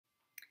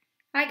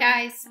Hi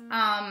guys,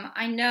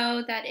 I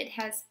know that it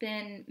has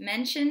been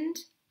mentioned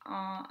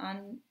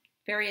on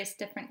various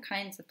different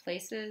kinds of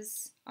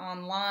places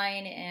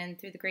online and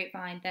through the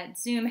grapevine that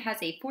Zoom has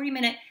a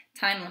 40-minute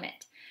time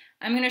limit.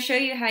 I'm going to show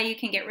you how you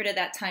can get rid of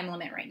that time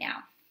limit right now.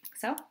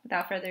 So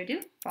without further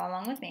ado, follow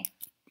along with me.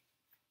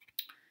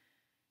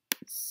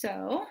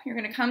 So you're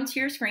going to come to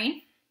your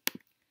screen.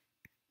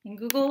 In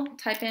Google,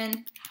 type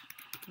in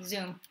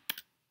Zoom.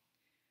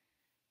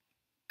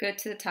 Go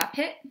to the top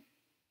hit.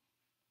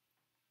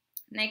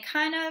 And they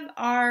kind of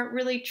are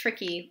really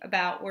tricky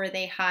about where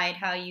they hide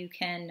how you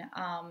can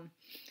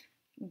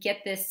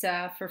get this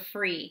for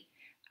free.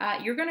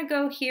 You're going to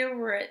go here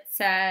where it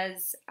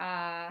says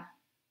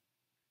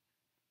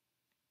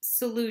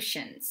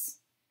Solutions.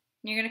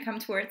 And you're going to come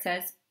to where it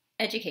says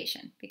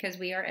Education, because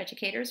we are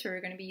educators who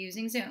are going to be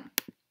using Zoom.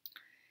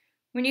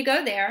 When you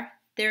go there,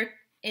 there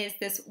is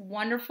this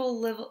wonderful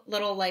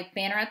little like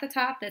banner at the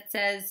top that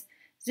says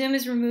Zoom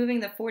is removing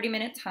the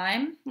 40-minute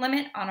time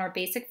limit on our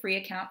basic free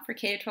account for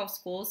K-12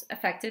 schools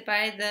affected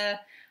by the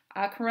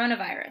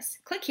coronavirus.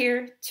 Click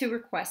here to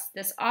request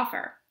this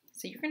offer.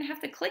 So you're going to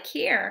have to click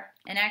here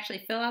and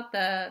actually fill out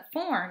the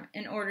form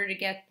in order to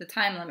get the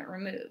time limit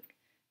removed.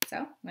 So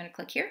I'm going to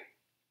click here.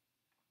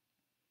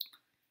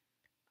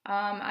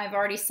 I've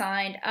already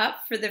signed up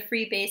for the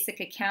free basic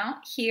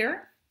account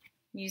here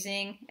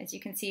using, as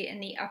you can see in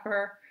the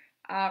upper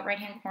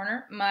right-hand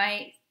corner,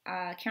 my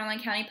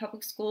Caroline County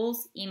Public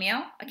Schools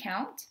email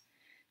account.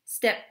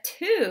 Step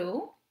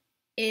 2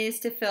 is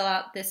to fill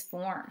out this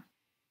form.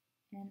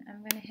 And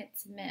I'm going to hit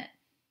submit.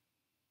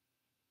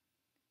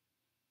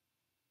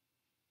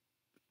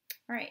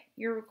 All right,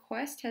 your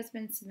request has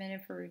been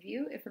submitted for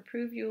review. If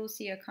approved, you will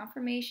see a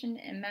confirmation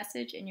and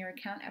message in your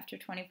account after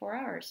 24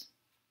 hours.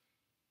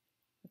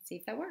 Let's see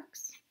if that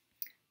works.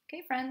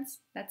 Okay, friends,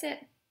 that's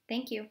it.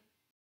 Thank you.